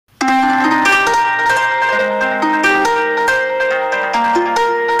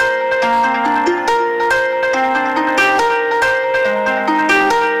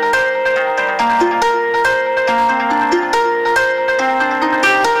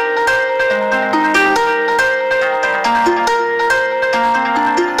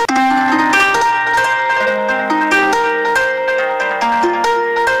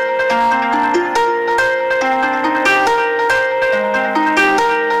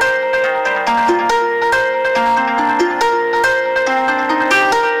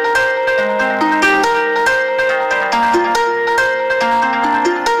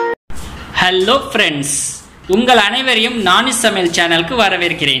Friends, உங்கள் அனைவரையும் நானி சமையல் சேனலுக்கு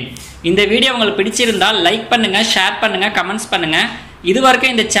வரவேற்கிறேன். இந்த வீடியோ உங்களுக்கு பிடிச்சிருந்தால் லைக் பண்ணுங்க, ஷேர் பண்ணுங்க, கமெண்ட்ஸ் பண்ணுங்க.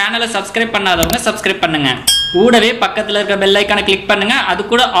 இதுவரைக்கும் இந்த சேனலை சப்ஸ்கிரைப் பண்ணாதவங்க சப்ஸ்கிரைப் பண்ணுங்க. கூடவே பக்கத்தில் இருக்க பெல் ஐக்கானை கிளிக் பண்ணுங்க. அது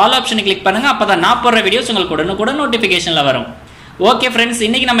கூட ஆல் ஆப்ஷனை கிளிக் பண்ணுங்க. அப்பதான் நான் போடுற வீடியோஸ் உங்களுக்கு உடனுக்குடன் நோட்டிஃபிகேஷன்ல வரும். ஓகே ஃப்ரெண்ட்ஸ்,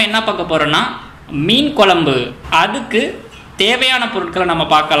 இன்னைக்கு நம்ம என்ன பார்க்க போறோம்னா மீன் குழம்பு. அதுக்கு தேவையான பொருட்களை நம்ம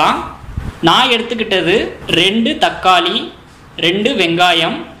பார்க்கலாம். நான் எடுத்துக்கிட்டது 2 தக்காளி, 2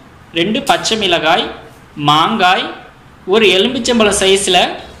 வெங்காயம், 2 பச்சை மிளகாய், மாங்காய், ஒரு எலுமிச்சம்பழம் சைஸில்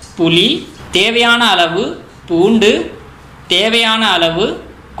புளி, தேவையான அளவு பூண்டு, தேவையான அளவு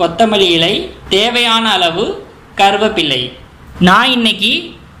கொத்தமல்லி இலை, தேவையான அளவு கருவேப்பிலை. நான் இன்னைக்கு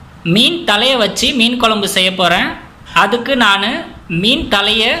மீன் தலையை வச்சு மீன் குழம்பு செய்ய போகிறேன். அதுக்கு நான் மீன்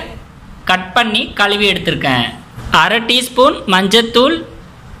தலையை கட் பண்ணி கழுவி எடுத்திருக்கேன். 1/2 டீஸ்பூன் மஞ்சத்தூள்,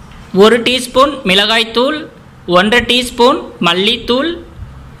 1 டீஸ்பூன் மிளகாய்த்தூள், 1/2 டீஸ்பூன் மல்லித்தூள்,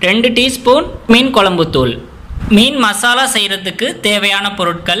 2 டீஸ்பூன் மீன் குழம்பு தூள். மீன் மசாலா செய்கிறதுக்கு தேவையான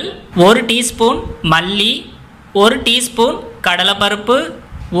பொருட்கள்: 1 டீஸ்பூன் மல்லி, 1 டீஸ்பூன் கடலை பருப்பு,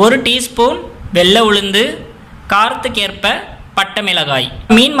 1 டீஸ்பூன் வெள்ளை உளுந்து, காரத்துக்கேற்ப பட்டை மிளகாய்.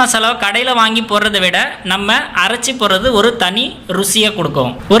 மீன் மசாலா கடையில் வாங்கி போடுறதை விட நம்ம அரைச்சி போடுறது ஒரு தனி ருசியை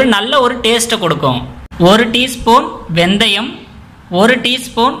கொடுக்கும், நல்ல ஒரு டேஸ்ட்டை கொடுக்கும். 1 டீஸ்பூன் வெந்தயம், 1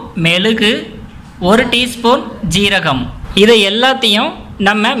 டீஸ்பூன் மெழுகு, 1 டீஸ்பூன் ஜீரகம். இதை எல்லாத்தையும்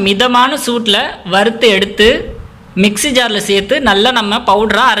நம்ம மிதமான சூட்டில் வறுத்து எடுத்து மிக்ஸி ஜாரில் சேர்த்து நல்லா நம்ம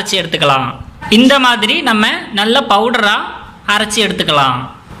பவுடராக அரைச்சி எடுத்துக்கலாம். இந்த மாதிரி நம்ம நல்ல பவுடராக அரைச்சி எடுத்துக்கலாம்.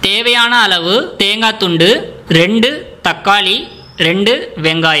 தேவையான அளவு தேங்காய் துண்டு, 2 தக்காளி, 2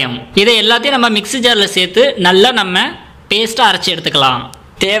 வெங்காயம். இதை எல்லாத்தையும் நம்ம மிக்ஸி ஜாரில் சேர்த்து நல்லா நம்ம பேஸ்ட்டாக அரைச்சி எடுத்துக்கலாம்.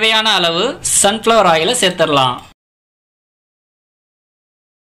 தேவையான அளவு சன்ஃப்ளவர் ஆயிலை சேர்த்துடலாம்.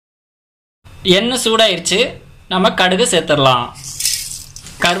 எண்ணெய் சூடாயிருச்சு, நம்ம கடுகு சேர்த்துடலாம்.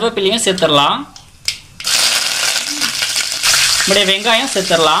 கருவேப்பிலையும் சேர்த்துடலாம். நம்முடைய வெங்காயம்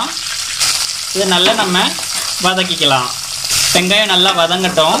சேர்த்துடலாம். இது நல்லா நம்ம வதக்கிக்கலாம். வெங்காயம் நல்லா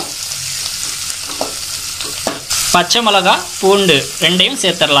வதங்கட்டும். பச்சை மிளகா, பூண்டு 2ஐயும்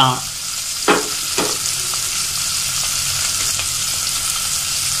சேர்த்துடலாம்.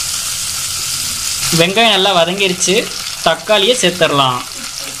 வெங்காயம் நல்லா வதங்கிருச்சு, தக்காளியை சேர்த்துடலாம்.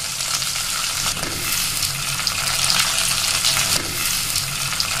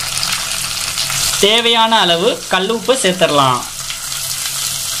 தேவையான அளவு கல் உப்பு சேர்த்துடலாம்.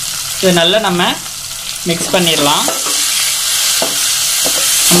 இது நல்லா நம்ம மிக்ஸ் பண்ணிடலாம்.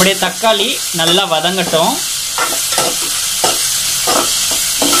 நம்முடைய தக்காளி நல்லா வதங்கட்டும்.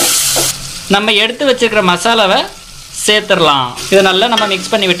 நம்ம எடுத்து வச்சிருக்கிற மசாலாவை சேர்த்துடலாம். இதை நல்லா நம்ம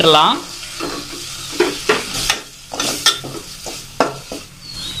மிக்ஸ் பண்ணி விட்டுடலாம்.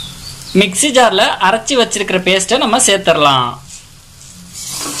 மிக்ஸி ஜாரில் அரைச்சி வச்சிருக்கிற பேஸ்ட்டை நம்ம சேர்த்துடலாம்.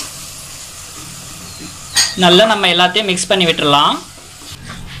 நல்லா நம்ம எல்லாத்தையும் மிக்ஸ் பண்ணி விட்டுடலாம்.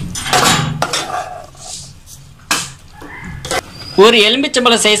 ஒரு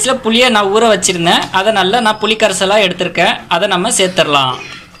எலுமிச்சம்பழம் சைஸில் புளியை நான் ஊற வச்சுருந்தேன். அதை நல்லா நான் புளிக்கரைசலாக எடுத்திருக்கேன். அதை நம்ம சேர்த்துடலாம்.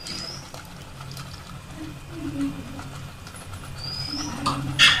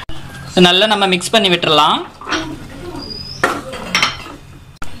 நல்லா நம்ம மிக்ஸ் பண்ணி விட்டுடலாம்.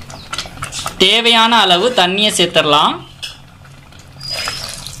 தேவையான அளவு தண்ணியை சேர்த்துடலாம்.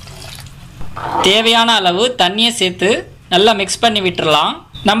 தேவையான அளவு தண்ணியை சேர்த்து நல்லா மிக்ஸ் பண்ணி விட்டுடலாம்.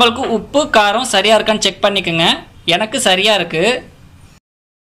 நம்மளுக்கு உப்பு காரம் சரியாக இருக்கான்னு செக் பண்ணிக்கோங்க. எனக்கு சரியாக இருக்குது.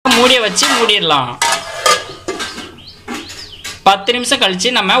 மூடியை வச்சு மூடிடலாம். 10 நிமிஷம் கழித்து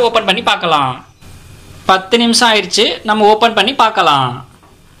நம்ம ஓப்பன் பண்ணி பார்க்கலாம். 10 நிமிஷம் ஆயிடுச்சு, நம்ம ஓப்பன் பண்ணி பார்க்கலாம்.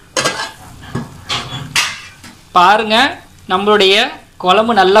 பாருங்க, நம்மளுடைய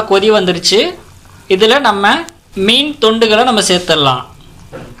குழம்பு நல்லா கொதி வந்துருச்சு. இதில் நம்ம மீன் துண்டுகளை நம்ம சேர்த்துடலாம்.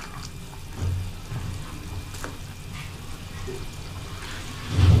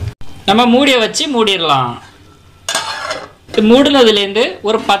 நம்ம மூடியை வச்சு மூடிடலாம். மூடினதுலேருந்து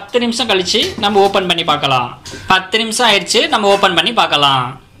ஒரு 10 நிமிஷம் கழித்து நம்ம ஓப்பன் பண்ணி பார்க்கலாம். 10 நிமிஷம் ஆயிடுச்சு, நம்ம ஓப்பன் பண்ணி பார்க்கலாம்.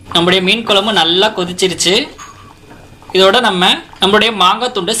 நம்முடைய மீன் குழம்பு நல்லா கொதிச்சிருச்சு. இதோட நம்மளுடைய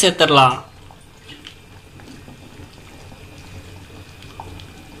மாங்காய் துண்டை சேர்த்துடலாம்.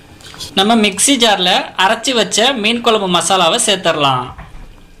 நம்ம மிக்ஸி ஜாரில் அரைச்சி வச்ச மீன் குழம்பு மசாலாவை சேர்த்துடலாம்.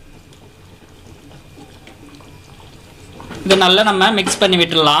 இது நல்லா நம்ம மிக்ஸ் பண்ணி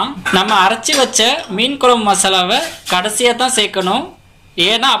விட்டுடலாம். நம்ம அரைச்சி வச்ச மீன் குழம்பு மசாலாவை கடைசியாக தான் சேர்க்கணும்.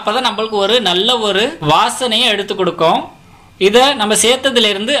 ஏன்னா அப்போ தான் நம்மளுக்கு ஒரு நல்ல ஒரு வாசனையை எடுத்து கொடுக்கும். இதை நம்ம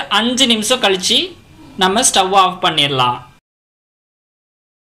சேர்த்ததுலேருந்து 5 நிமிஷம் கழித்து நம்ம ஸ்டவ் ஆஃப் பண்ணிடலாம்.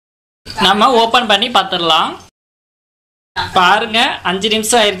 நம்ம ஓப்பன் பண்ணி பார்த்துடலாம். பாருங்க 5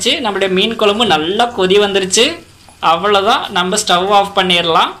 நிமிஷம் ஆயிடுச்சு. நம்மளுடைய மீன் குழம்பு நல்லா கொதி வந்துருச்சு. அவ்வளவுதான், நம்ம ஸ்டவ் ஆஃப்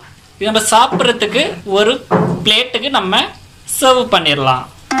பண்ணிடலாம். இது நம்ம சாப்பிட்றதுக்கு ஒரு பிளேட்டுக்கு நம்ம சர்வ் பண்ணிடலாம்.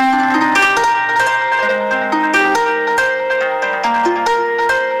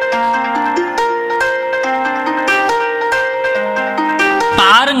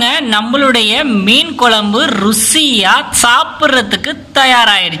 பாருங்க, நம்மளுடைய மீன் குழம்பு ருசியா சாப்பிட்றதுக்கு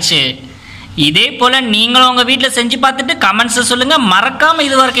தயாராயிருச்சு. இதே போல நீங்களும் உங்க வீட்டில் செஞ்சு பார்த்துட்டு கமெண்ட்ஸ் சொல்லுங்க. மறக்காம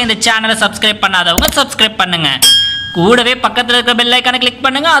இது வரைக்கும் இந்த சேனலை சப்ஸ்கிரைப் பண்ணாதவங்க சப்ஸ்கிரைப் பண்ணுங்க. கூடவே பக்கத்தில் இருக்கிற பெல் ஐக்கானை கிளிக்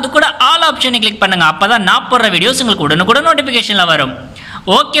பண்ணுங்க. அது கூட ஆல் ஆப்ஷனை கிளிக் பண்ணுங்க. அப்பதான் நான் போடுற வீடியோஸ் உங்களுக்கு உடனுக்குடன் நோட்டிபிகேஷன்ல வரும்.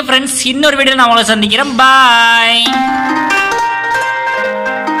 ஓகே ஃப்ரெண்ட்ஸ், இன்னொரு வீடியோ நான் உங்களை சந்திக்கிறேன். பாய்.